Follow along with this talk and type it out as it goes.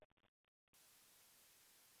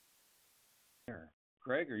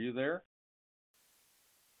Craig, are you there?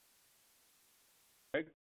 Craig?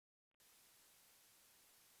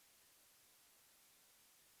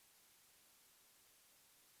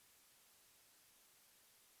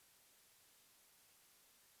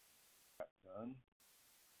 Done.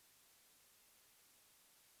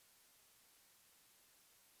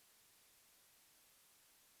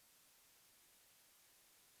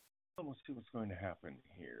 Let's see what's going to happen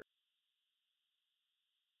here.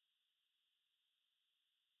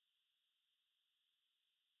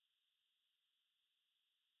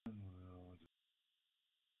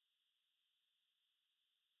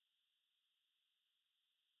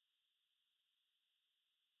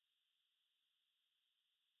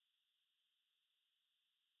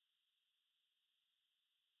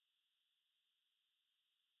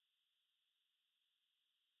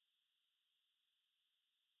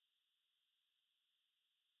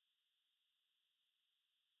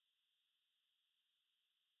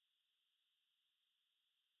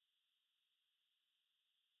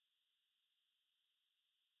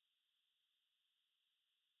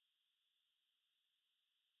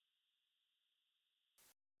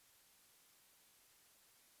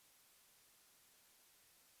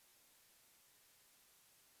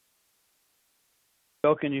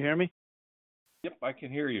 Bill, can you hear me? Yep, I can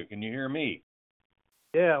hear you. Can you hear me?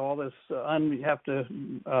 Yeah, all this you have to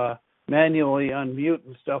manually unmute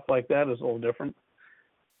and stuff like that is a little different.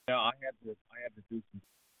 Yeah, I had to do some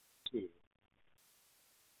too.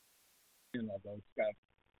 Those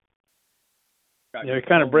got You're your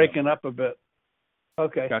kind of phone breaking number. up a bit.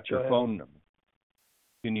 Okay. Got go your ahead. phone number.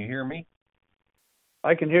 Can you hear me?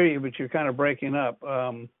 I can hear you, but you're kind of breaking up.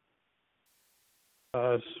 Can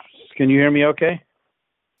you hear me okay?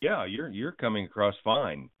 Yeah, you're coming across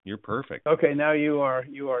fine. You're perfect. Okay, now you are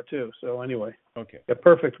too. So anyway, Okay. yeah,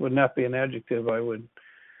 perfect would not be an adjective I would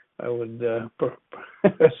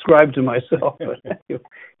ascribe to myself. But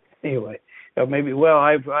anyway, maybe. Well,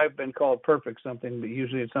 I've been called perfect something, but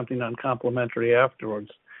usually it's something uncomplimentary afterwards.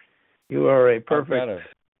 You are a perfect.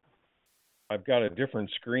 I've got a different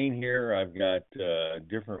screen here. I've got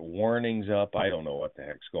different warnings up. I don't know what the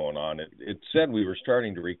heck's going on. It said we were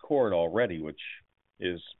starting to record already, which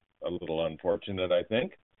is a little unfortunate, I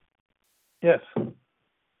think. Yes.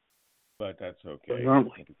 But that's okay.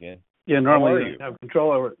 Normally. Again. Yeah, normally How are you? I have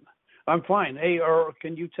control over it. I'm fine. Hey, or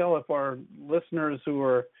can you tell if our listeners who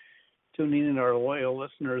are tuning in, our loyal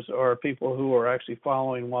listeners, are people who are actually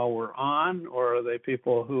following while we're on, or are they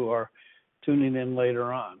people who are tuning in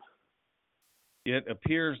later on? It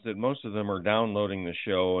appears that most of them are downloading the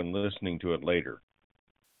show and listening to it later.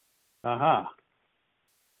 Aha.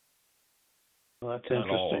 Well, that's Not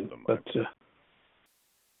interesting. all of them, but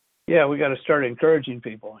yeah, we got to start encouraging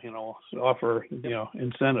people. Offer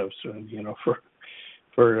incentives.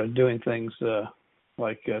 For doing things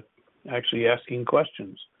like actually asking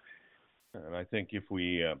questions. And I think if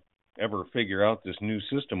we ever figure out this new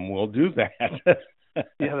system, we'll do that.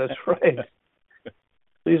 Yeah, that's right.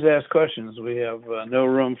 Please ask questions. We have no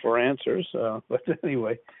room for answers. But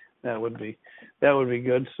anyway, that would be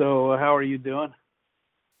good. So, how are you doing?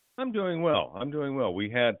 I'm doing well. We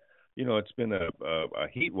had, it's been a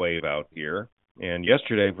heat wave out here, and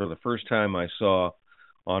yesterday, for the first time, I saw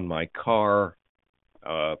on my car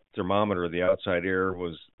thermometer, the outside air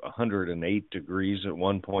was 108 degrees at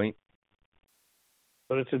one point.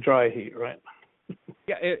 But it's a dry heat, right?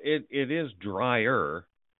 Yeah, it is drier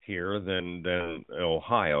here than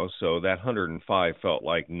Ohio, so that 105 felt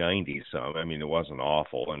like 90 some. I mean, it wasn't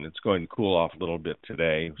awful, and it's going to cool off a little bit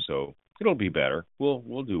today, so it'll be better.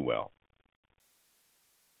 We'll do well.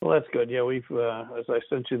 Well, that's good. Yeah, we've as I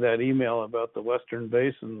sent you that email about the Western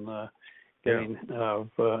Basin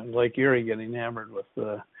Lake Erie getting hammered with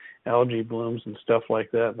algae blooms and stuff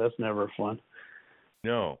like that. That's never fun.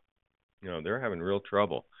 No, they're having real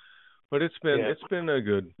trouble. But it's been a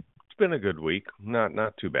good week.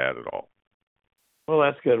 Not too bad at all. Well,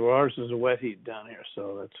 that's good. Well, ours is a wet heat down here,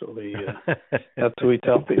 so that's what we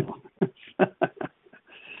tell people.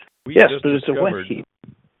 Yes, but it's a wet heat.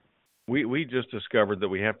 We just discovered that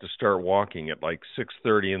we have to start walking at like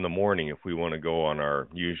 6:30 in the morning if we want to go on our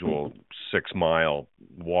usual 6-mile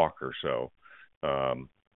walk or so,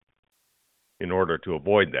 in order to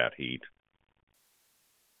avoid that heat.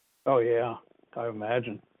 Oh yeah, I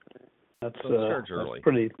imagine. That's early.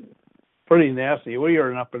 That's pretty nasty. Well,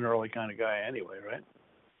 you're an up and early kind of guy anyway, right?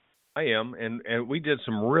 I am, and we did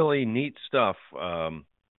some really neat stuff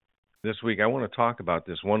this week. I want to talk about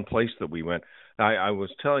this one place that we went. I was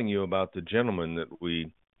telling you about the gentleman that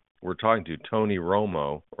we were talking to, Tony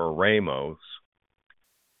Ramos,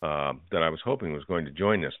 that I was hoping was going to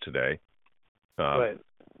join us today. Right.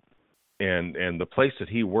 and the place that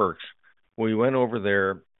he works, we went over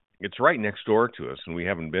there. It's right next door to us, and we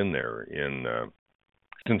haven't been there in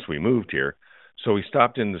since we moved here. So we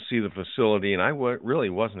stopped in to see the facility, and I really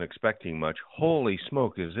wasn't expecting much. Holy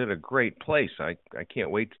smoke, is it a great place? I can't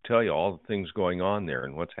wait to tell you all the things going on there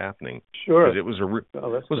and what's happening. Sure. Because it was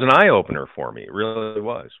it was an eye opener for me. It really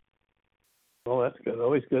was. Well, that's good.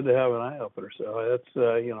 Always good to have an eye opener. So that's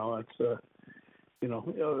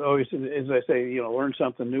always, as I say, learn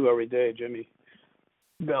something new every day. Jimmy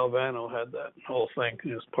Valvano had that whole thing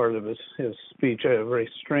as part of his speech. I had a very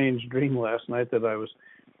strange dream last night that I was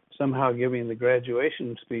somehow giving the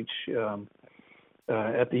graduation speech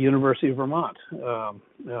at the University of Vermont, a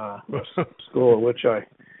school at which I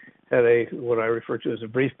had what I refer to as a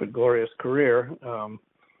brief but glorious career.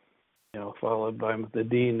 Followed by the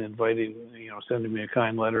dean sending me a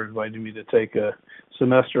kind letter inviting me to take a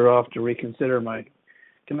semester off to reconsider my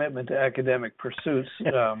commitment to academic pursuits.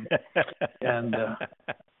 It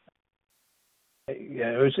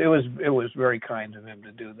was very kind of him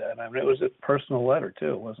to do that. I mean, it was a personal letter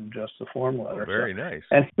too. It wasn't just a form letter. Oh, very nice.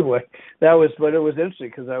 Anyway, but it was interesting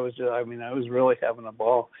because I was really having a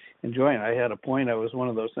ball enjoying it. I had a point. I was one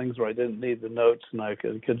of those things where I didn't need the notes and I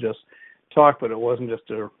could just talk, but it wasn't just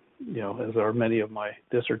as are many of my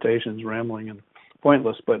dissertations, rambling and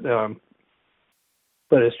pointless. But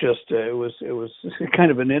it's just it was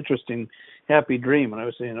kind of an interesting, happy dream. And I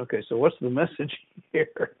was saying, okay, so what's the message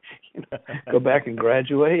here? Go back and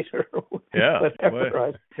graduate or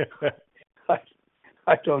whatever.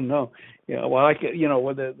 I don't know. Well,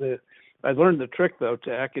 I learned the trick though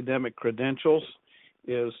to academic credentials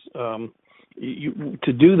is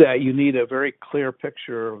to do that you need a very clear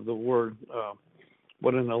picture of the word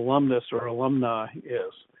what an alumnus or alumni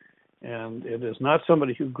is. And it is not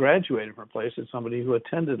somebody who graduated from a place, it's somebody who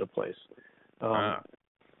attended a place.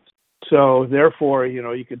 So therefore,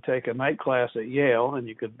 you could take a night class at Yale and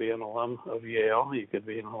you could be an alum of Yale, you could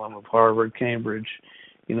be an alum of Harvard, Cambridge,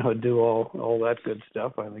 do all that good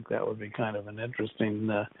stuff. I think that would be kind of an interesting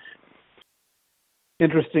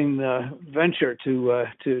venture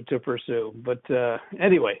to pursue. But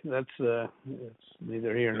anyway, that's it's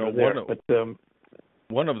neither here nor there.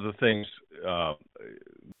 One of the things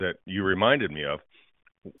that you reminded me of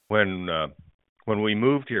when we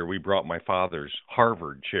moved here, we brought my father's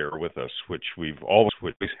Harvard chair with us, which we've always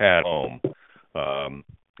had at home.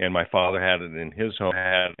 And my father had it in his home,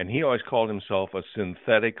 and he always called himself a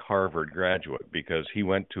synthetic Harvard graduate because he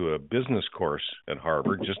went to a business course at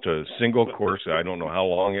Harvard, just a single course. I don't know how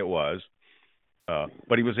long it was,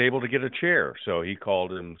 but he was able to get a chair, so he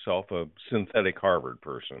called himself a synthetic Harvard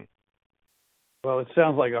person. Well, it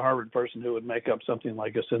sounds like a Harvard person who would make up something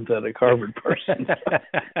like a synthetic Harvard person.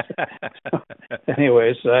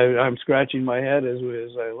 Anyways, I'm scratching my head as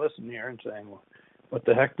I listen here and saying, well, what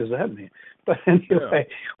the heck does that mean? But anyway,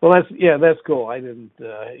 well, that's cool. I didn't.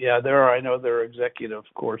 I know there are executive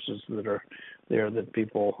courses that are there that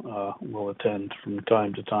people will attend from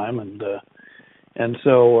time to time, and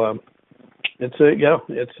so.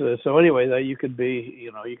 So anyway, that you could be,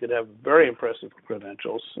 you could have very impressive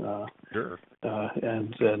credentials, sure,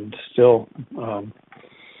 and still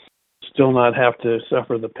not have to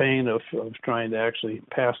suffer the pain of trying to actually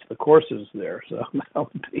pass the courses there. So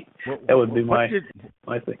that would be my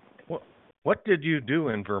thing. What did you do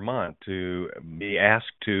in Vermont to be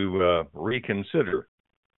asked to reconsider?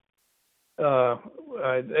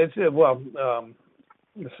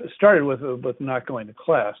 It started with not going to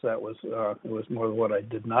class. That was it was more what I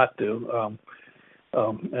did not do,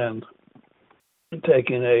 and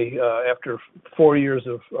taking after 4 years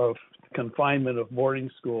of confinement of boarding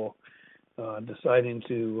school, deciding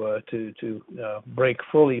to break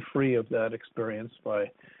fully free of that experience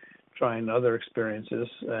by trying other experiences.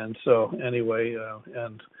 And so anyway,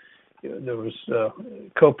 there was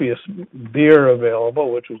copious beer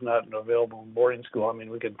available, which was not available in boarding school. I mean,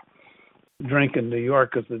 we could drink in New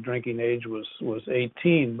York because the drinking age was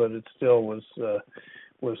 18, but it still was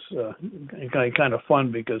kind of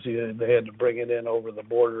fun because they had to bring it in over the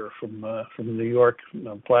border from New York,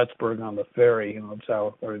 Plattsburgh on the ferry. That's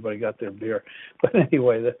how everybody got their beer. But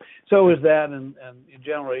anyway, so it was that, and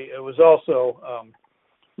generally it was also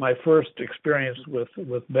my first experience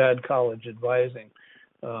with bad college advising,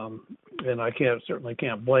 and I certainly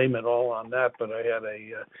can't blame it all on that. But I had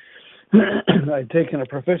I'd taken a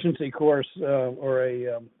proficiency course or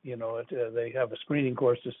they have a screening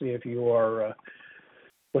course to see if you are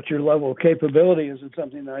what your level of capability is in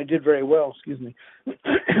something. And I did very well,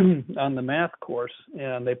 on the math course,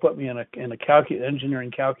 and they put me in a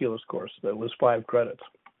engineering calculus course that was 5 credits.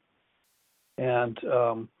 And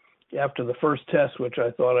after the first test, which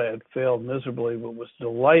I thought I had failed miserably, but was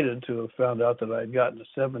delighted to have found out that I had gotten a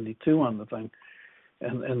 72 on the thing.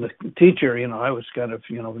 And the teacher, I was kind of,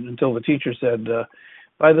 until the teacher said,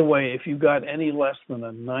 by the way, if you got any less than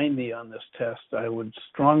a 90 on this test, I would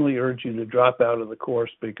strongly urge you to drop out of the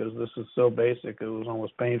course because this is so basic, it was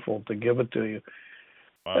almost painful to give it to you.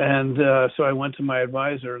 Wow. And so I went to my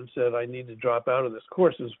advisor and said, I need to drop out of this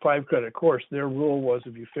course. It was a 5-credit course. Their rule was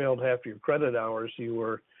if you failed half your credit hours, you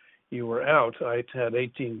were out. I had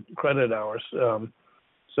 18 credit hours,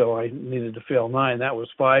 so I needed to fail 9. That was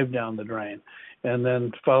 5 down the drain. And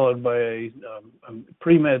then followed by a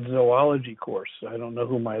pre-med zoology course. I don't know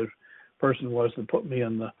who my person was that put me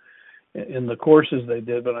in the courses they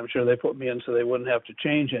did, but I'm sure they put me in so they wouldn't have to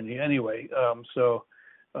change any anyway. So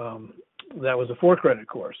that was a 4-credit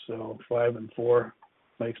course. So 5 and 4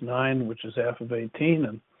 makes 9, which is half of 18,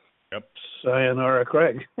 and yep. Sayonara,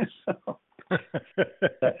 Craig. So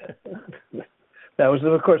that was,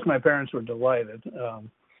 of course, my parents were delighted,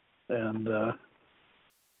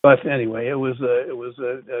 but anyway, it was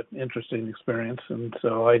an interesting experience, and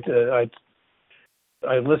so I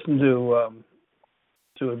listened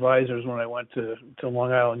to advisors when I went to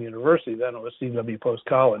Long Island University. Then it was C.W. Post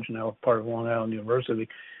College, now part of Long Island University,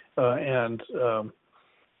 and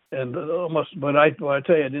almost. But I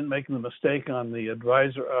tell you, I didn't make the mistake on the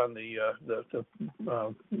advisor on the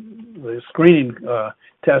screening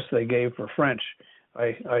test they gave for French.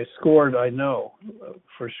 I scored, I know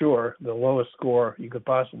for sure, the lowest score you could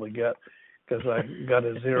possibly get because I got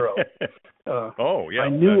a 0. Oh yeah, I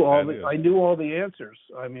knew all the answers.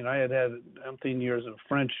 I mean, I had umpteen years of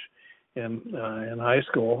French in high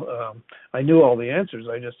school. I knew all the answers.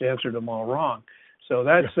 I just answered them all wrong. So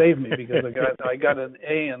that saved me because I got an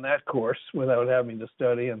A in that course without having to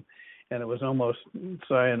study, and it was almost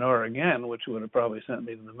sayonara again, which would have probably sent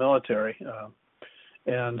me to the military.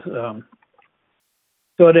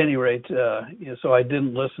 So at any rate, so I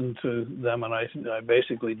didn't listen to them, and I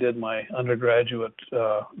basically did my undergraduate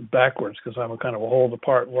backwards because I'm a kind of a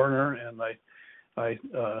hold-apart learner, and I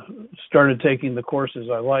started taking the courses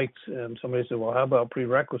I liked, and somebody said, well, how about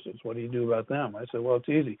prerequisites? What do you do about them? I said, well, it's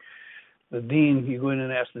easy. The dean, you go in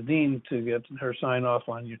and ask the dean to get her sign off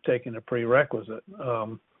on you taking a prerequisite.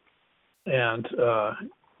 And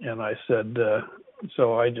I said,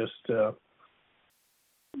 so I just...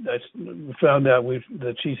 I found out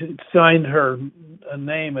that she signed her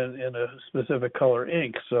name in a specific color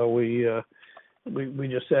ink. So we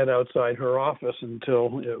just sat outside her office until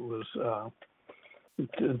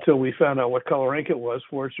we found out what color ink it was,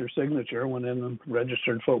 forged her signature, went in and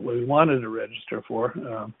registered for what we wanted to register for.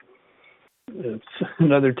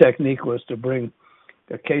 Another technique was to bring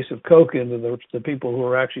a case of Coke into the people who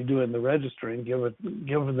were actually doing the registering,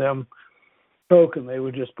 give them Coke, and they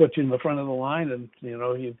would just put you in the front of the line, and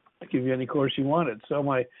you'd give you any course you wanted. So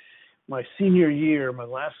my senior year, my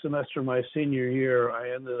last semester of my senior year,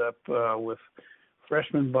 I ended up with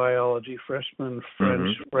freshman biology, freshman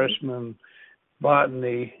French, freshman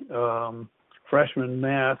botany, freshman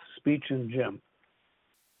math, speech, and gym.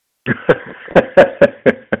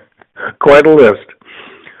 Quite a list.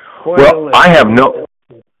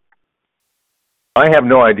 I have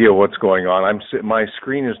no idea what's going on. My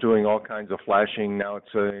screen is doing all kinds of flashing. Now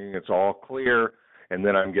it's saying it's all clear, and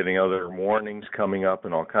then I'm getting other warnings coming up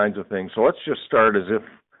and all kinds of things. So let's just start as if,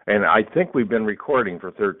 and I think we've been recording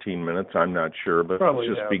for 13 minutes. I'm not sure, but probably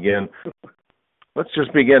let's just begin. Let's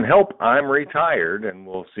just begin. Help, I'm retired, and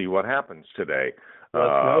we'll see what happens today.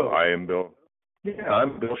 I'm Bill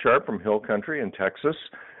Sharp from Hill Country in Texas,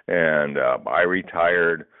 and I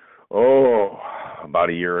retired, about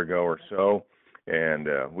a year ago or so. And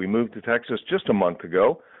we moved to Texas just a month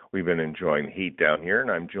ago. We've been enjoying the heat down here, and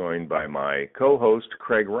I'm joined by my co-host,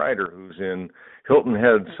 Craig Ryder, who's in Hilton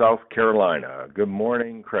Head, South Carolina. Good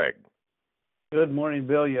morning, Craig. Good morning,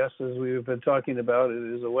 Bill. Yes, as we've been talking about, it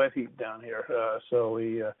is a wet heat down here. So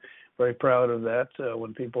we very proud of that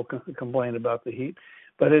when people complain about the heat.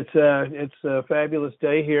 But it's a fabulous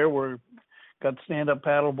day here. We're got stand-up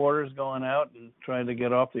paddle boarders going out and trying to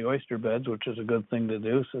get off the oyster beds, which is a good thing to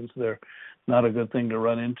do since they're not a good thing to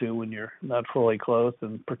run into when you're not fully clothed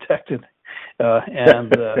and protected. So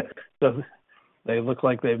they look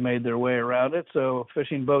like they've made their way around it. So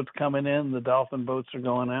fishing boats coming in, the dolphin boats are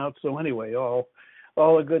going out. So anyway, all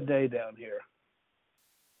a good day down here.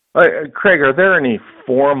 Craig, are there any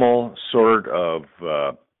formal sort of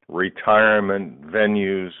retirement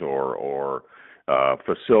venues or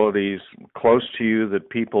facilities close to you that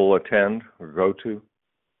people attend or go to?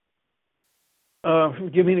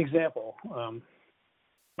 Give me an example. I'm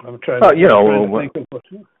trying to think of what.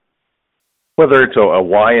 Whether it's a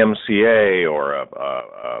YMCA or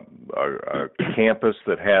a campus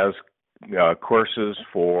that has courses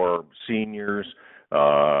for seniors,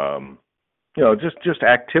 just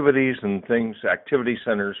activities and things, activity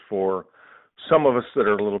centers for some of us that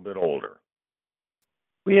are a little bit older.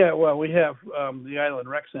 We have the Island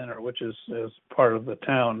Rec Center, which is part of the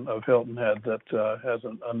town of Hilton Head, that has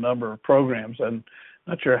a number of programs. I'm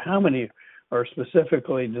not sure how many are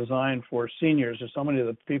specifically designed for seniors. Or so many of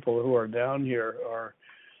the people who are down here are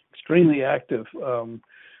extremely active,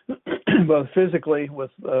 both physically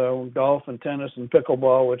with golf and tennis and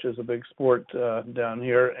pickleball, which is a big sport down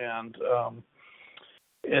here, and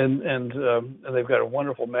they've got a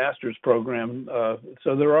wonderful master's program.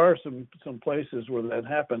 So there are some places where that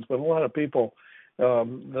happens, but a lot of people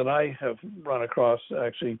that I have run across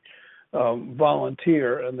actually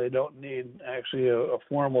volunteer, and they don't need actually a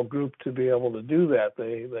formal group to be able to do that.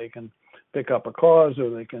 They can pick up a cause, or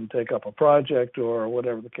they can take up a project, or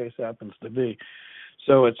whatever the case happens to be.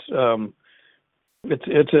 So it's a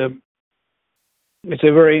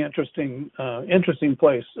very interesting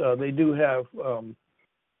place. They do have,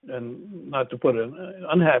 and not to put an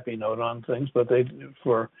unhappy note on things, but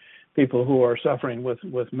for people who are suffering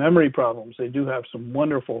with memory problems, they do have some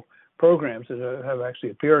wonderful programs that have actually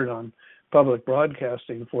appeared on public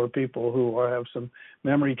broadcasting for people who have some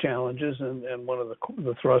memory challenges, and one of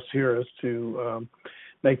the thrusts here is to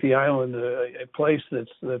make the island a place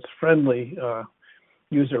that's friendly,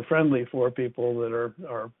 user friendly for people that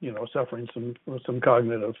are suffering some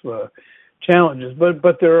cognitive challenges.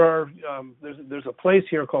 But there are there's a place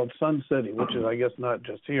here called Sun City, which is, I guess, not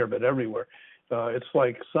just here but everywhere. It's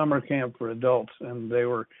like summer camp for adults, and they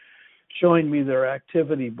were showing me their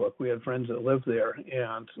activity book. We had friends that lived there,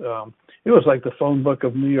 and it was like the phone book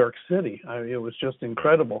of New York City. It was just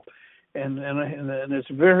incredible, and it's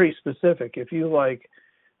very specific. If you like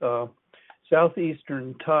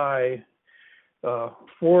Southeastern Thai,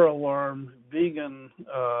 4-alarm vegan,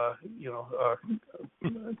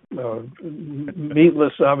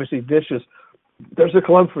 meatless, obviously, dishes, there's a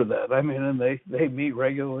club for that. I mean, and they meet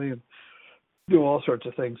regularly and do all sorts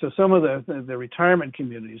of things. So some of the retirement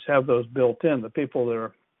communities have those built in. The people that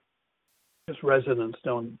are just residents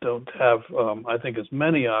don't have, I think, as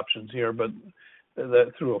many options here, but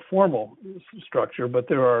that through a formal structure. But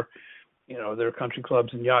there are country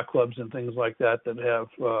clubs and yacht clubs and things like that have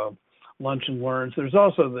lunch and learns. There's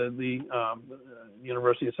also the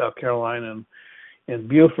University of South Carolina in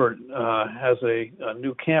Beaufort has a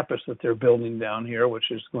new campus that they're building down here,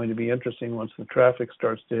 which is going to be interesting once the traffic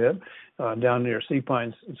starts to hit down near Sea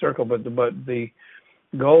Pines Circle. But the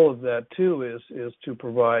goal of that too is to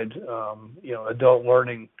provide adult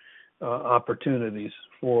learning opportunities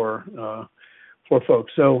for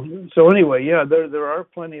folks. So anyway, yeah, there are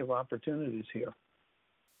plenty of opportunities here.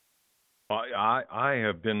 I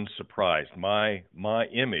have been surprised. My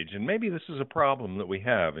image, and maybe this is a problem that we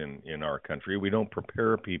have in our country, we don't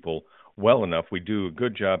prepare people well enough. We do a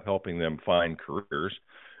good job helping them find careers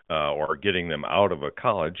or getting them out of a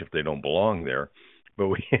college if they don't belong there, but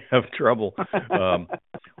we have trouble.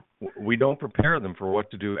 We don't prepare them for what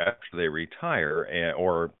to do after they retire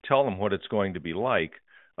or tell them what it's going to be like.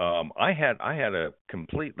 I had a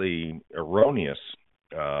completely erroneous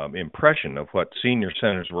impression of what senior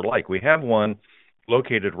centers were like. We have one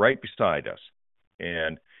located right beside us,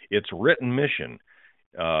 and its written mission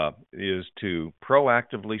is to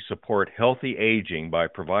proactively support healthy aging by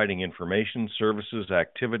providing information, services,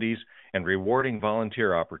 activities, and rewarding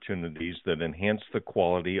volunteer opportunities that enhance the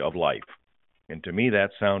quality of life. And to me,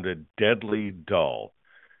 that sounded deadly dull.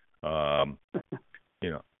 I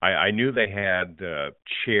knew they had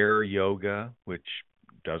chair yoga, which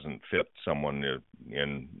doesn't fit someone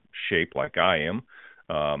in shape like I am.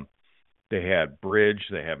 They had bridge.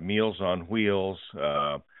 They have Meals on Wheels.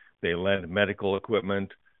 They lend medical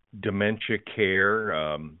equipment, dementia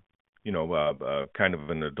care, kind of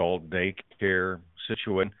an adult daycare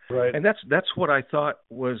situation. Right. And that's what I thought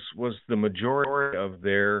was the majority of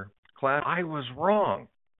their class. I was wrong.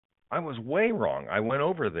 I was way wrong. I went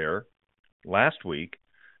over there last week,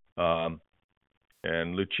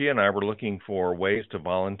 and Lucia and I were looking for ways to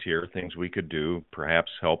volunteer, things we could do,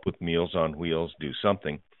 perhaps help with Meals on Wheels, do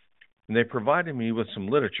something. And they provided me with some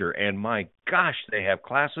literature, and my gosh, they have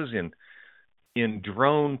classes in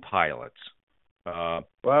drone pilots.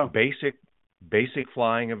 Wow. Basic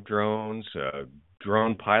flying of drones,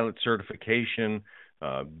 drone pilot certification,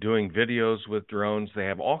 doing videos with drones. They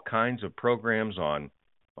have all kinds of programs on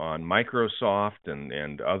Microsoft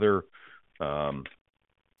and other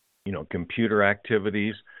computer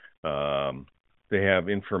activities. They have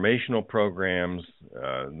informational programs,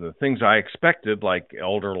 the things I expected, like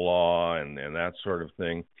elder law and that sort of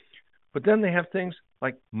thing. But then they have things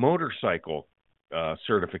like motorcycle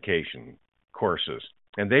certification courses,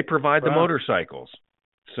 and they provide the motorcycles.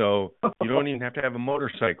 So you don't even have to have a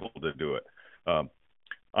motorcycle to do it.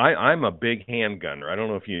 I'm a big handgunner. I don't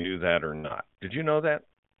know if you knew that or not. Did you know that?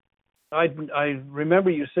 I remember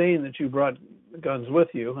you saying that you brought guns with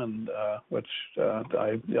you, and which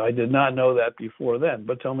I did not know that before then.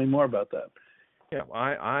 But tell me more about that. Yeah,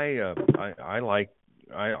 I like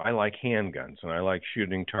handguns, and I like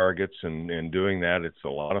shooting targets and doing that. It's a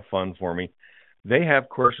lot of fun for me. They have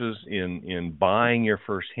courses in buying your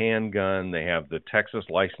first handgun. They have the Texas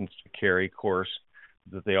License to Carry course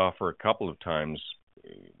that they offer a couple of times.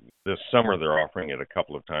 This summer they're offering it a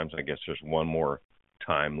couple of times. I guess there's one more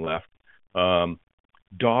time left.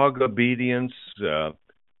 Dog obedience,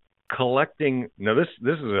 collecting. Now this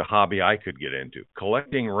is a hobby I could get into.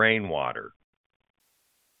 Collecting rainwater.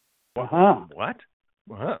 What?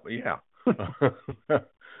 Yeah.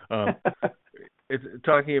 It's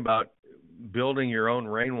talking about building your own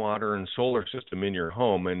rainwater and solar system in your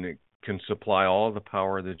home, and it can supply all the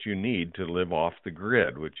power that you need to live off the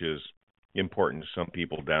grid, which is important to some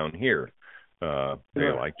people down here. They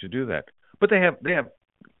like to do that. But they have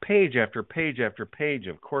page after page after page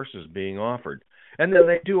of courses being offered. And then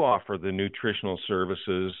they do offer the nutritional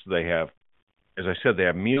services. They have, as I said, they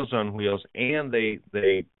have Meals on Wheels, and they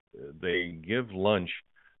give lunch,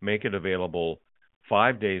 make it available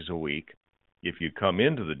 5 days a week. If you come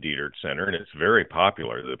into the Dietert Center, and it's very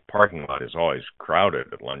popular, the parking lot is always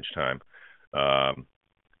crowded at lunchtime.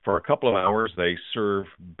 For a couple of hours, they serve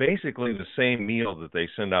basically the same meal that they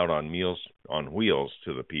send out on Meals on Wheels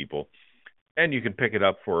to the people, and you can pick it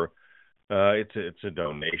up for it's a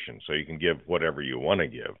donation, so you can give whatever you want to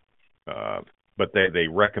give. But they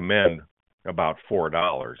recommend about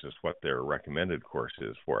 $4 is what their recommended course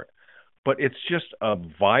is for it. But it's just a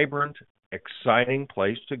vibrant, exciting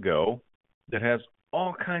place to go that has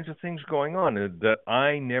all kinds of things going on that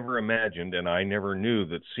I never imagined and I never knew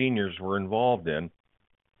that seniors were involved in,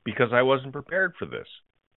 because I wasn't prepared for this.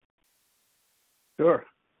 Sure.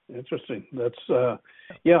 Interesting. That's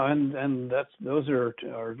and those are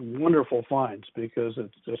wonderful finds, because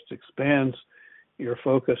it just expands your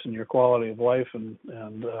focus and your quality of life, and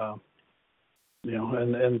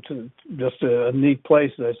just a neat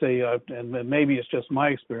place. I say, and maybe it's just my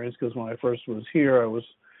experience, because when I first was here, I was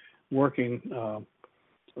working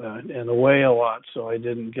and away a lot, so I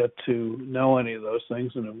didn't get to know any of those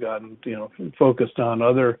things, and have gotten focused on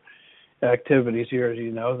other activities here, as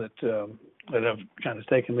you know, that have kind of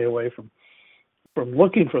taken me away from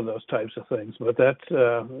looking for those types of things. But that's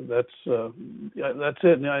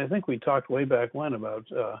it. Now, I think we talked way back when about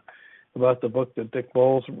the book that Dick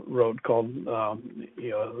Bowles wrote called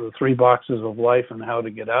The Three Boxes of Life and How to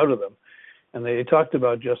Get Out of Them, and they talked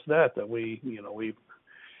about just that we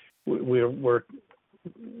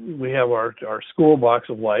have our school box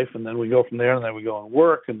of life, and then we go from there, and then we go and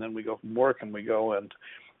work, and then we go from work and we go and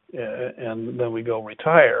then we go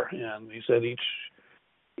retire. And he said each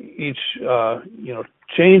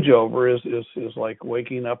changeover is like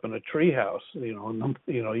waking up in a treehouse.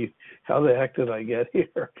 How the heck did I get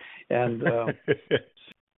here? And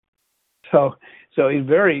so he's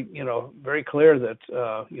very clear that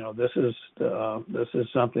this is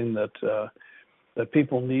something that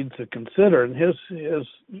people need to consider. And his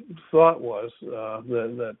thought was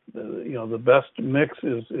that the best mix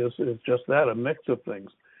is just that, a mix of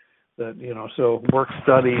things. That so work,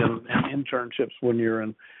 study, and internships when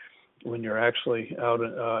you're actually out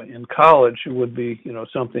in college would be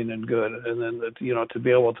something and good, and then that to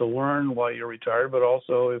be able to learn while you're retired, but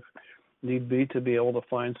also if need be to be able to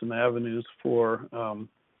find some avenues for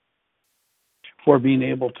being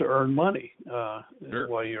able to earn money Sure.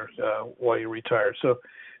 while you're retired.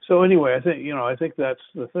 So anyway, I think that's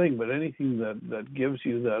the thing. But anything that gives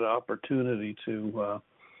you that opportunity to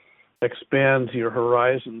expand your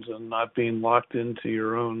horizons and not being locked into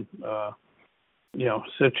your own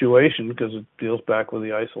situation, because it deals back with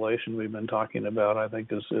the isolation we've been talking about, I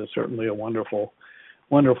think is certainly a wonderful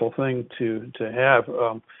thing to have.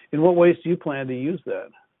 In what ways do you plan to use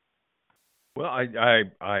that? Well,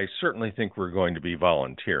 I certainly think we're going to be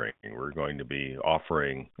volunteering. We're going to be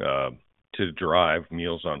offering to drive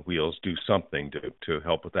Meals on Wheels, do something to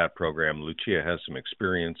help with that program. Lucia has some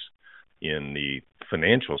experience in the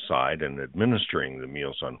financial side and administering the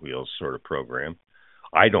Meals on Wheels sort of program.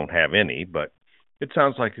 I don't have any, but it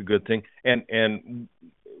sounds like a good thing. And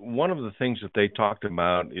one of the things that they talked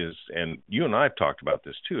about is, and you and I have talked about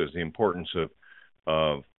this too, is the importance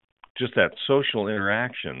of just that social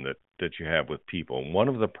interaction that you have with people. And one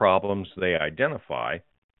of the problems they identify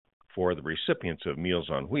for the recipients of Meals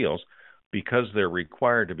on Wheels, because they're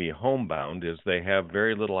required to be homebound, is they have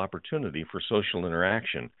very little opportunity for social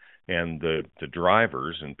interaction. And the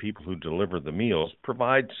drivers and people who deliver the meals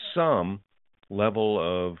provide some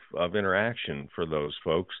level of interaction for those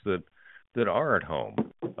folks that are at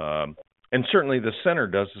home. And certainly the center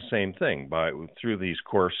does the same thing through these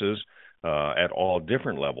courses at all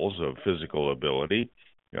different levels of physical ability.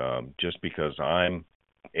 Just because I'm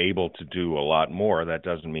able to do a lot more, that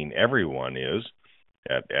doesn't mean everyone is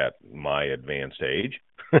at my advanced age.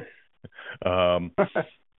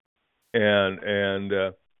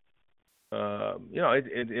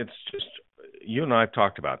 It's just, you and I have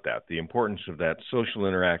talked about that, the importance of that social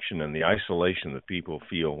interaction and the isolation that people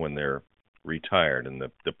feel when they're retired, and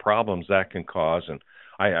the problems that can cause. And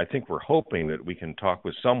I think we're hoping that we can talk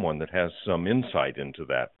with someone that has some insight into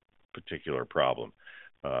that particular problem.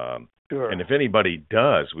 Sure. And if anybody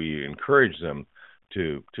does, we encourage them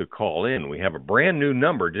to call in. We have a brand new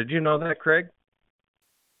number. Did you know that, Craig?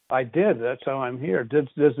 I did. That's how I'm here. Does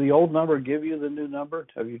the old number give you the new number?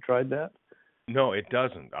 Have you tried that? No, it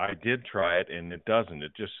doesn't. I did try it, and it doesn't.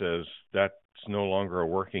 It just says that's no longer a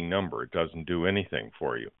working number. It doesn't do anything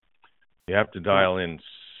for you. You have to dial in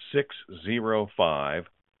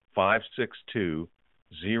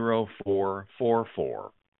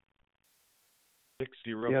 605-562-0444.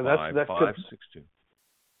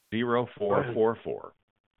 605-562-0444.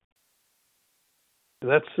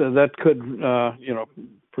 That could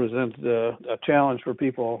present a challenge for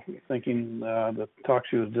people thinking that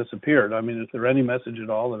TalkShoe has disappeared. I mean, is there any message at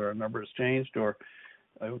all that our number has changed, or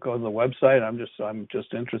I would go to the website? I'm just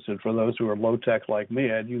interested. For those who are low tech like me,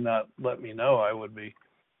 had you not let me know, we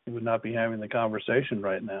would not be having the conversation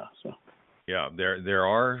right now. So yeah, there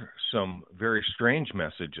are some very strange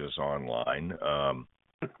messages online.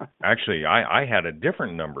 Actually, I had a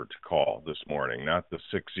different number to call this morning, not the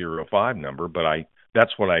 605 number, but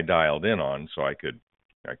that's what I dialed in on, so I could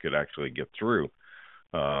actually get through.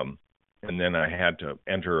 And then I had to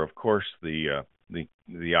enter, of course, the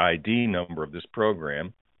ID number of this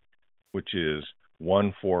program, which is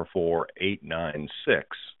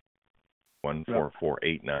 144896.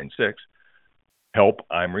 144896. Help,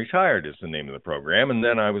 I'm Retired is the name of the program. And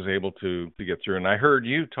then I was able to get through, and I heard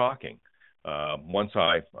you talking once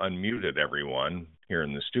I unmuted everyone here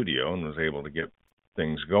in the studio and was able to get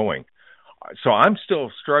things going. So I'm still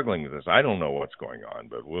struggling with this. I don't know what's going on,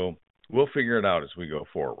 but we'll figure it out as we go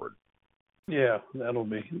forward. Yeah, that'll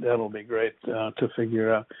be great to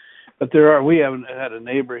figure out. But we haven't had a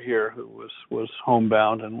neighbor here who was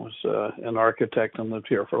homebound and was an architect and lived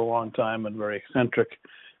here for a long time, and very eccentric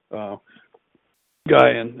guy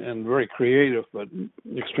and very creative, but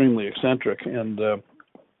extremely eccentric. And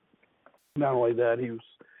not only that, he was,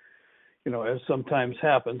 as sometimes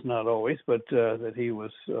happens, not always, but that he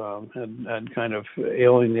was had kind of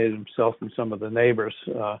alienated himself from some of the neighbors.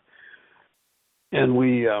 And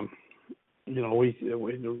we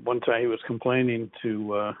one time he was complaining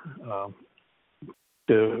to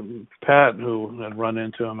Pat, who had run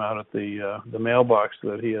into him out at the mailbox,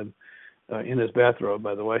 that he had in his bathrobe,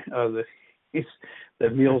 by the way,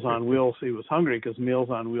 that Meals on Wheels, he was hungry because Meals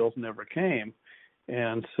on Wheels never came.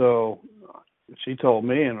 And so she told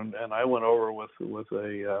me, and I went over with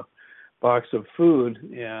a box of food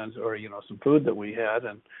or some food that we had,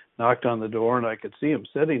 and knocked on the door, and I could see him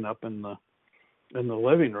sitting up in the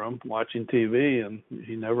living room watching TV, and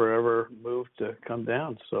he never ever moved to come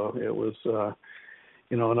down. So it was,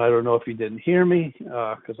 and I don't know if he didn't hear me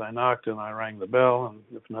because I knocked and I rang the bell, and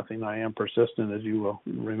if nothing, I am persistent, as you will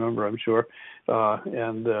remember, I'm sure.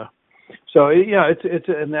 So yeah, it's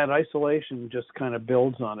and that isolation just kind of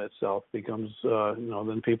builds on itself, becomes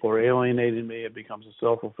then people are alienating me. It becomes a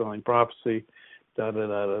self-fulfilling prophecy.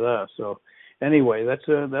 So anyway, that's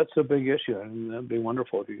a big issue, and that'd be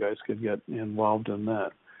wonderful if you guys could get involved in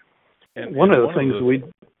that. And one of the things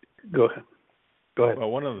go ahead.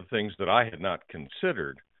 Well, one of the things that I had not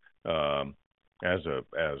considered as a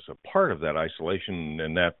part of that isolation,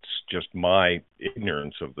 and that's just my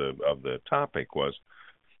ignorance of the topic, was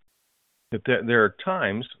that there are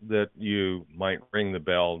times that you might ring the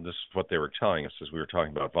bell. This is what they were telling us as we were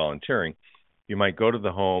talking about volunteering. You might go to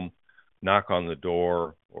the home, knock on the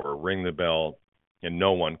door, or ring the bell, and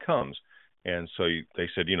no one comes. And so they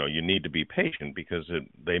said, you need to be patient, because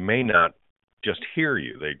they may not just hear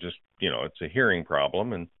you. They just, it's a hearing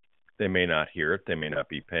problem, and they may not hear it. They may not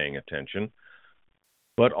be paying attention.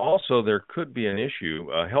 But also there could be an issue,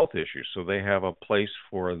 a health issue. So they have a place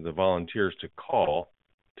for the volunteers to call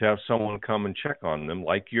to have someone come and check on them,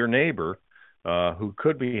 like your neighbor who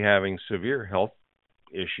could be having severe health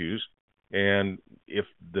issues. And if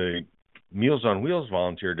the Meals on Wheels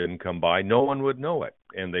volunteer didn't come by, no one would know it,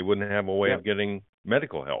 and they wouldn't have a way of getting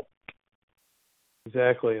medical help.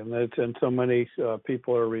 Exactly, and so many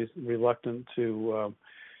people are reluctant to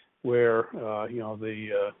wear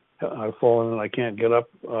the I've fallen and I can't get up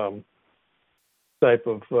type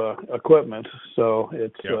of equipment. So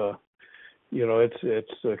it's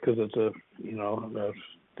it's because it's a a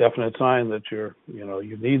definite sign that you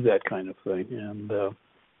need that kind of thing. And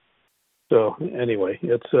so anyway,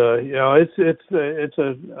 it's an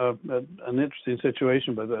interesting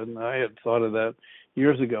situation. But then I had thought of that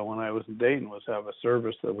years ago when I was in Dayton, was have a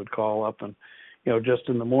service that would call up and just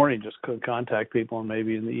in the morning just contact people, and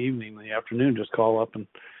maybe in the evening, in the afternoon, just call up and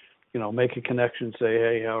make a connection, say,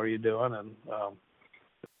 hey, how are you doing? And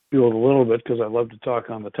fueled a little bit because I love to talk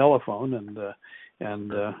on the telephone,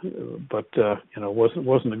 but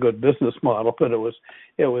wasn't a good business model, but it was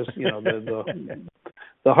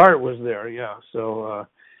the heart was there, yeah. So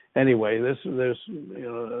anyway, there's a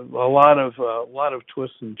lot of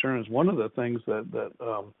twists and turns. One of the things that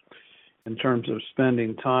in terms of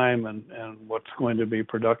spending time and what's going to be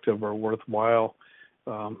productive or worthwhile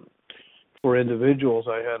for individuals,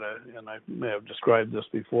 and I may have described this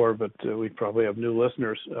before, but we probably have new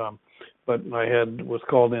listeners. But I was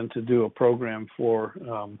called in to do a program for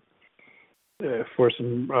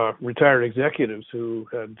some retired executives who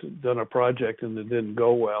had done a project and it didn't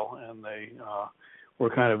go well, and they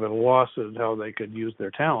were kind of at a loss at how they could use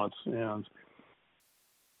their talents. And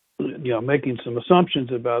making some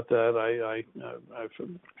assumptions about that, I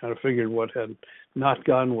kind of figured what had not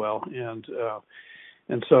gone well,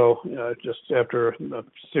 and so just after a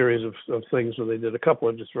series of things where they did a couple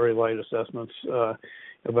of just very light assessments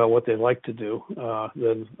about what they'd like to do,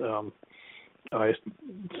 then I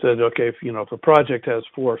said, okay, if a project has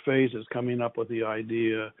 4 phases, coming up with the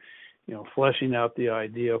idea, fleshing out the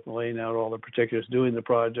idea, laying out all the particulars, doing the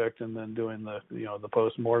project, and then doing the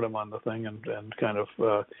post-mortem on the thing, and kind of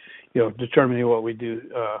determining what we do,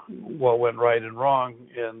 what went right and wrong,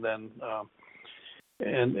 and then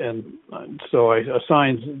and so I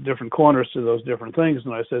assigned different corners to those different things,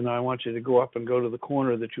 and I said, now I want you to go up and go to the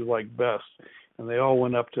corner that you like best, and they all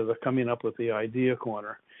went up to the coming up with the idea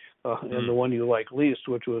corner. And the one you like least,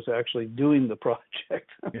 which was actually doing the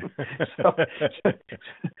project.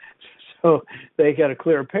 So they got a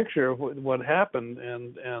clear picture of what happened,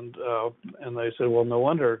 and they said, well, no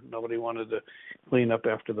wonder nobody wanted to clean up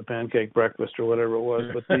after the pancake breakfast or whatever it was.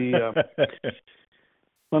 But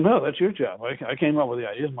well, no, that's your job. I came up with the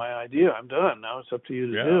idea. It's my idea. I'm done. Now it's up to you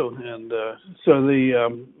to do. And so they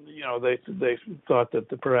thought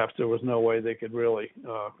that perhaps there was no way they could really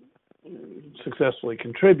successfully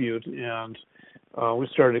contribute, and we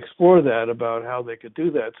started to explore that about how they could do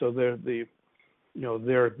that. So their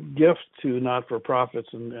gift to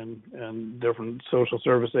not-for-profits and different social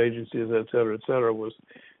service agencies, et cetera, was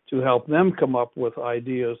to help them come up with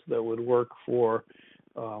ideas that would work for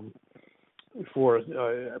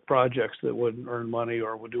projects that would earn money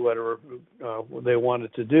or would do whatever they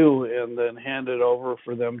wanted to do, and then hand it over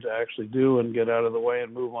for them to actually do and get out of the way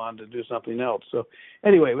and move on to do something else. So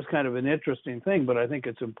anyway, it was kind of an interesting thing, but I think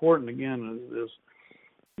it's important, again, is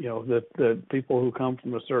that people who come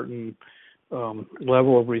from a certain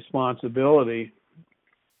level of responsibility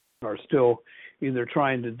are still either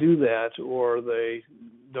trying to do that, or they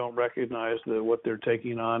don't recognize that what they're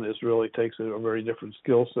taking on really takes a very different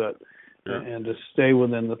skill set. Sure. And to stay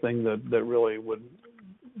within the thing that really would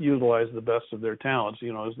utilize the best of their talents,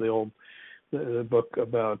 as the book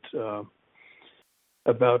about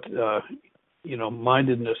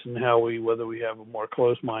mindedness and whether we have a more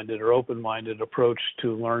closed-minded or open-minded approach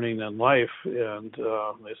to learning and life. And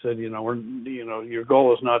they said, your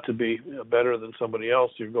goal is not to be better than somebody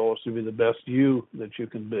else. Your goal is to be the best you that you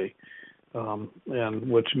can be.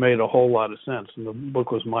 And which made a whole lot of sense. And the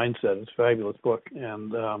book was Mindset. It's a fabulous book.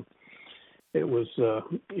 And it was,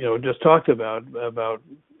 just talked about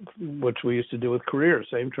what we used to do with careers.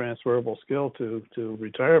 Same transferable skill to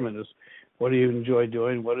retirement is, what do you enjoy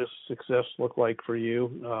doing? What does success look like for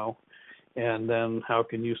you? And then how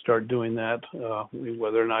can you start doing that?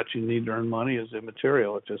 Whether or not you need to earn money is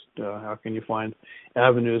immaterial. It's just how can you find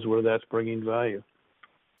avenues where that's bringing value?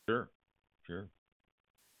 Sure.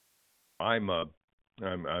 I'm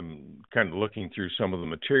kind of looking through some of the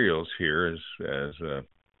materials here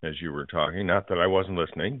as you were talking. Not that I wasn't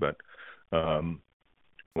listening, but I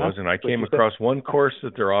came across one course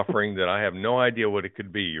that they're offering that I have no idea what it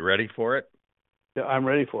could be. You ready for it? Yeah, I'm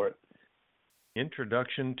ready for it.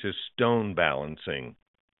 Introduction to Stone Balancing.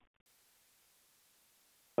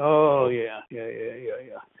 Oh, yeah.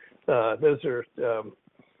 those are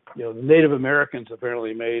Native Americans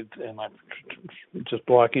apparently made, and I'm just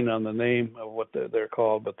blocking on the name of what they're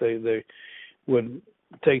called, but they would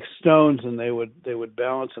take stones and they would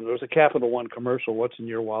balance. And there was a Capital One commercial, "What's in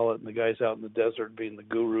your wallet?" and the guy's out in the desert being the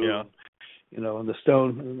guru. Yeah. And the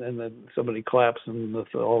stone, and then somebody claps and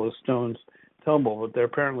all the stones tumble. But they're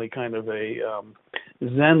apparently kind of a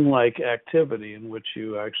Zen-like activity in which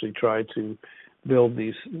you actually try to build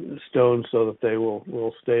these stones so that they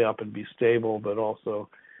will stay up and be stable, but also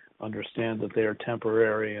understand that they are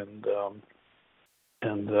temporary. And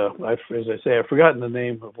as I say, I've forgotten the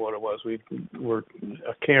name of what it was. We were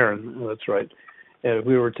a cairn, that's right. And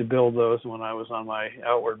we were to build those when I was on my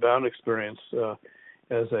Outward Bound experience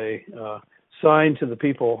as a sign to the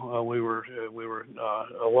people. We were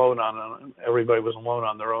alone on. Everybody was alone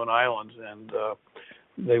on their own islands, and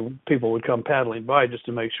people would come paddling by just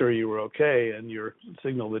to make sure you were okay. And your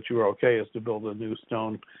signal that you were okay is to build a new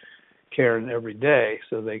stone cairn every day,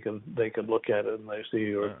 so they could look at it and they see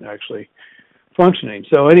you were actually functioning.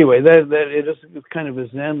 So anyway, that it is kind of a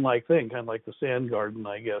Zen-like thing, kind of like the sand garden,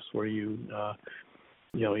 I guess, where you have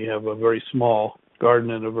a very small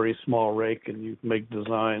garden and a very small rake, and you make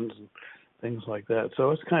designs and things like that.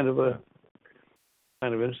 So it's kind of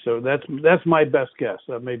so that's my best guess.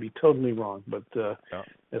 That may be totally wrong, but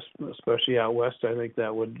especially out west, I think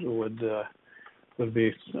that would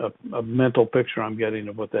be a mental picture I'm getting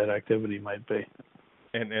of what that activity might be.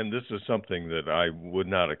 And this is something that I would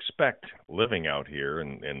not expect living out here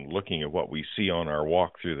and looking at what we see on our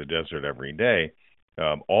walk through the desert every day.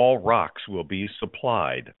 All rocks will be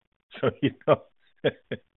supplied, so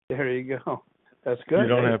There you go. That's good. You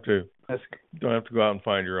don't have to go out and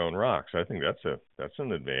find your own rocks. I think that's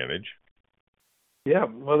an advantage. Yeah,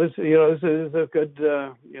 well, this is a good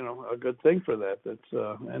a good thing for that. That's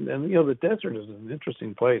and the desert is an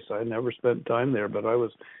interesting place. I never spent time there, but I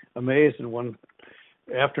was amazed. In one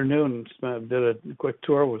afternoon, did a quick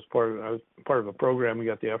tour. I was part of a program. We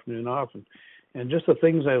got the afternoon off, and just the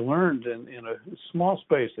things I learned in a small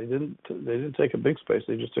space. They didn't take a big space.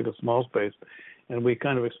 They just took a small space. And we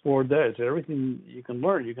kind of explored that. It's everything you can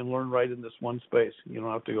learn right in this one space. You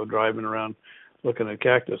don't have to go driving around looking at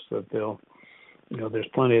cactus. That there's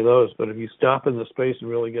plenty of those. But if you stop in the space and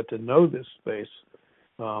really get to know this space,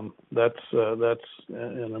 that's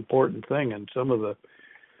an important thing. And some of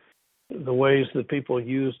the ways that people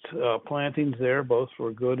used plantings there, both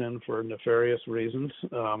for good and for nefarious reasons,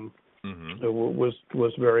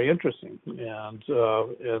 was very interesting. And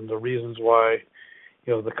the reasons why.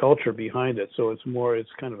 The culture behind it. So it's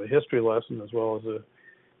kind of a history lesson as well as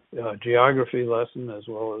a geography lesson, as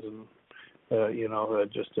well as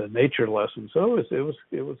just a nature lesson. So it was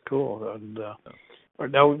cool. And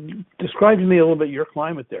now, describe to me a little bit your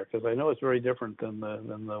climate there, because I know it's very different than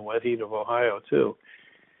the wet heat of Ohio too.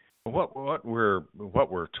 What we're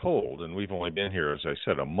told, and we've only been here, as I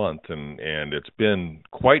said, a month, and it's been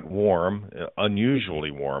quite warm,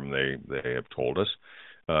 unusually warm. They have told us.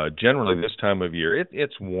 Generally, this time of year,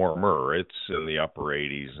 it's warmer. It's in the upper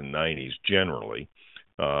 80s and 90s generally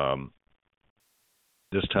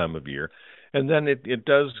this time of year. And then it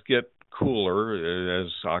does get cooler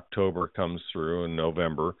as October comes through and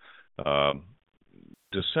November.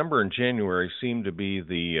 December and January seem to be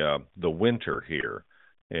the winter here.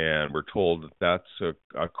 And we're told that that's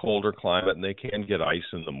a colder climate, and they can get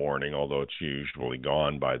ice in the morning, although it's usually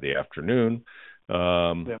gone by the afternoon.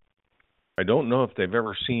 I don't know if they've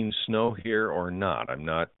ever seen snow here or not. I'm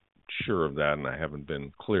not sure of that, and I haven't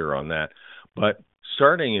been clear on that. But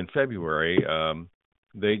starting in February, or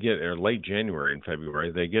late January and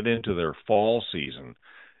February, they get into their fall season,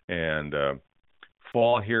 and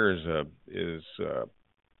fall here is a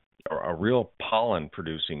real pollen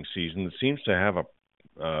producing season that seems to have a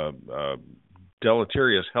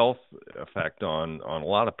deleterious health effect on a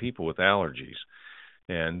lot of people with allergies.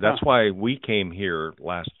 And that's why we came here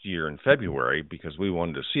last year in February, because we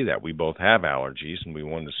wanted to see that. We both have allergies, and we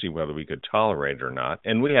wanted to see whether we could tolerate it or not.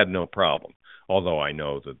 And we had no problem, although I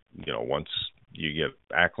know that, once you get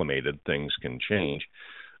acclimated, things can change.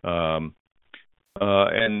 And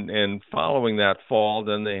following that fall,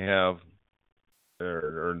 then they have,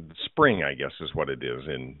 or spring, I guess is what it is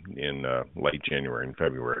in late January and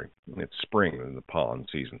February. It's spring in the pollen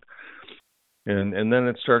season. And then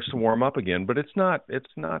it starts to warm up again, but it's not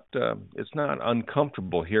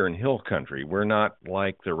uncomfortable here in hill country. We're not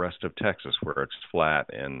like the rest of Texas, where it's flat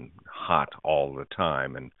and hot all the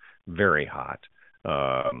time and very hot.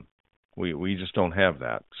 We just don't have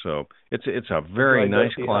that. So it's a very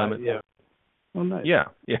nice climate. Hot, yeah. Well, nice.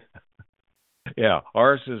 Yeah.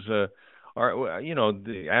 Ours is the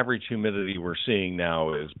average humidity we're seeing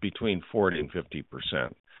now is between 40 and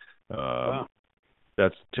 50%. Wow.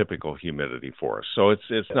 That's typical humidity for us. So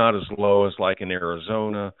it's not as low as like in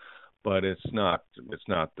Arizona, but it's not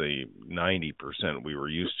the 90% we were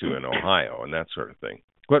used to in Ohio and that sort of thing.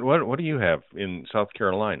 What do you have in South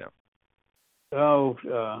Carolina?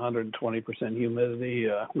 120% humidity.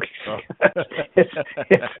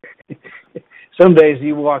 Some days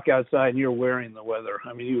you walk outside and you're wearing the weather.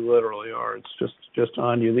 I mean, you literally are. It's just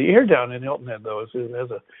on you. The air down in Hilton Head, though,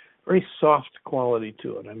 has a very soft quality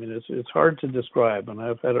to it. I mean, it's hard to describe, and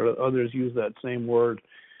I've had others use that same word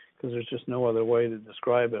because there's just no other way to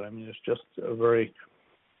describe it. I mean, it's just a very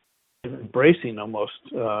embracing almost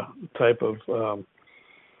type of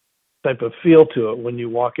feel to it when you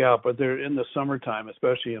walk out. But they're in the summertime,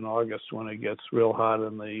 especially in August when it gets real hot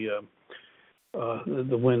and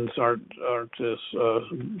the winds aren't as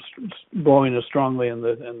blowing as strongly in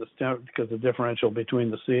the because the differential between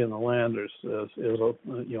the sea and the land is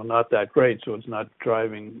not that great, so it's not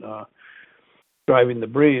driving the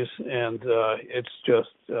breeze, and it's just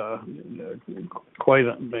quite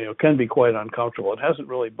can be quite uncomfortable. It hasn't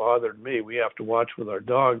really bothered me. We have to watch with our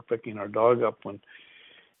dog, picking our dog up when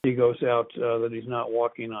he goes out, that he's not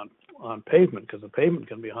walking on pavement, because the pavement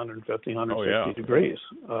can be 150, 160 degrees.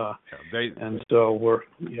 And so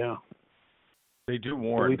they do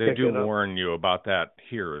warn you about that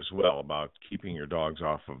here as well, about keeping your dogs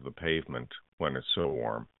off of the pavement when it's so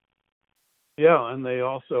warm. Yeah, and they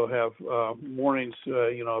also have warnings.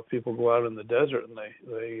 If people go out in the desert and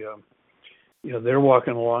they they're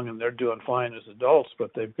walking along and they're doing fine as adults,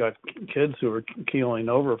 but they've got kids who are keeling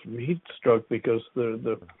over from heat stroke because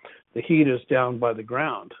the heat is down by the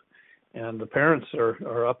ground, and the parents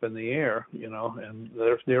are up in the air, and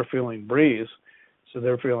they're feeling breeze, so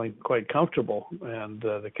they're feeling quite comfortable, and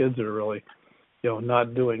the kids are really,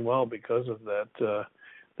 not doing well because of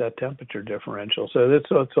that temperature differential. So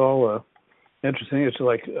it's all interesting. It's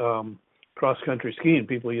like cross country skiing.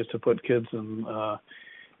 People used to put kids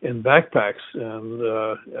in backpacks, and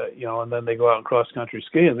and then they go out and cross country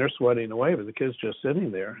ski and they're sweating away, but the kid's just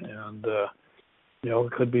sitting there, and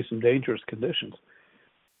it could be some dangerous conditions.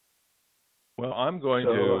 Well, I'm going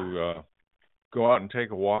to go out and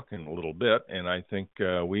take a walk in a little bit, and I think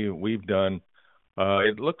we've done.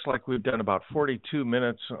 It looks like we've done about 42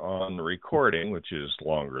 minutes on the recording, which is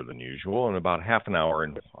longer than usual, and about half an hour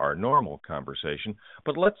in our normal conversation.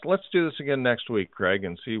 But let's do this again next week, Craig,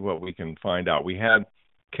 and see what we can find out. We had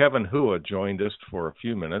Kevin Hua joined us for a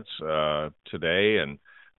few minutes today and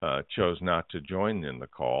chose not to join in the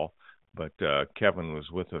call, but Kevin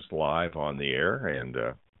was with us live on the air, and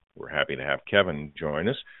we're happy to have Kevin join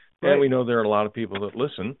us. And we know there are a lot of people that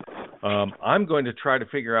listen. I'm going to try to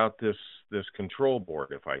figure out this control board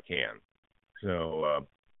if I can. So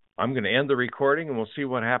I'm going to end the recording, and we'll see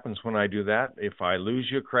what happens when I do that. If I lose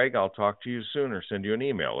you, Craig, I'll talk to you soon or send you an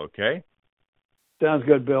email, okay? Sounds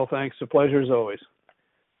good, Bill. Thanks. A pleasure as always.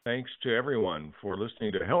 Thanks to everyone for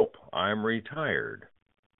listening to Help, I'm Retired.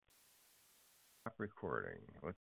 Stop recording.